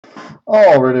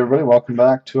Alright, everybody, welcome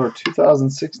back to our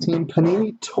 2016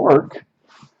 Panini Torque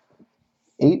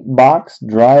 8-box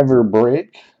driver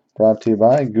break, brought to you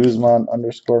by Guzman_15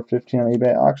 on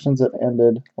eBay auctions. It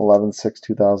ended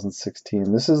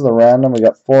 11/6/2016. This is the random. We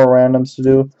got 4 randoms to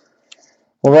do.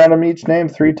 We'll random each name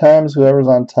 3 times. Whoever's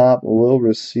on top will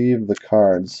receive the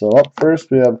cards. So up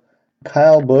first we have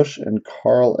Kyle Busch and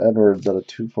Carl Edwards at a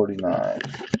 249.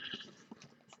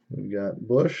 We got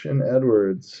Busch and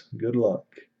Edwards. Good luck.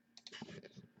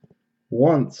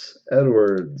 Once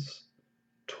Edwards,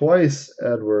 twice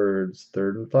Edwards,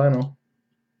 third and final.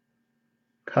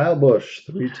 Kyle Busch,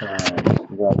 3 times.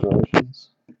 Congratulations.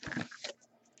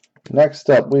 Next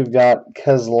up, we've got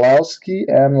Keselowski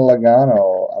and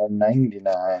Logano out of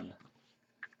 99.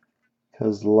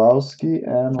 Keselowski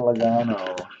and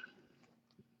Logano.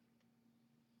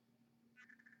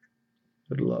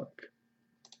 Good luck.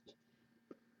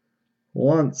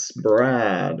 Once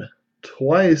Brad,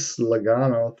 twice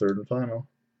Logano, third and final.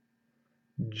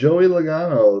 Joey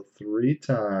Logano, 3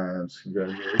 times.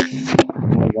 Congratulations,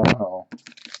 Logano.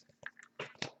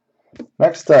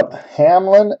 Next up,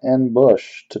 Hamlin and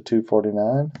Busch to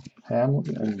 249.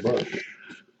 Hamlin and Busch.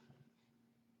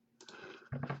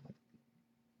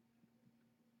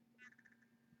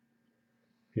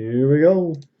 Here we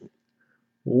go.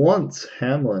 Once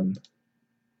Hamlin,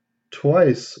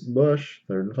 twice Busch,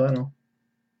 third and final.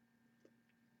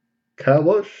 Kyle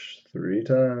Busch, 3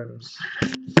 times.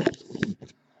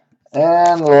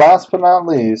 And last but not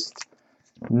least,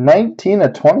 19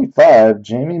 of 25,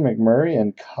 Jamie McMurray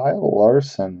and Kyle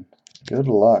Larson. Good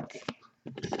luck.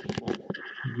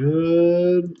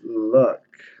 Good luck.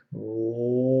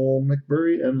 Oh,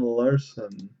 McMurray and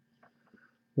Larson.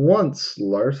 Once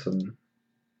Larson,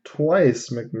 twice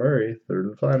McMurray, third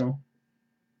and final.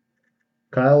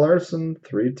 Kyle Larson,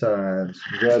 3 times.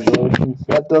 Congratulations.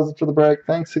 That does it for the break.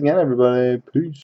 Thanks again, everybody. Peace.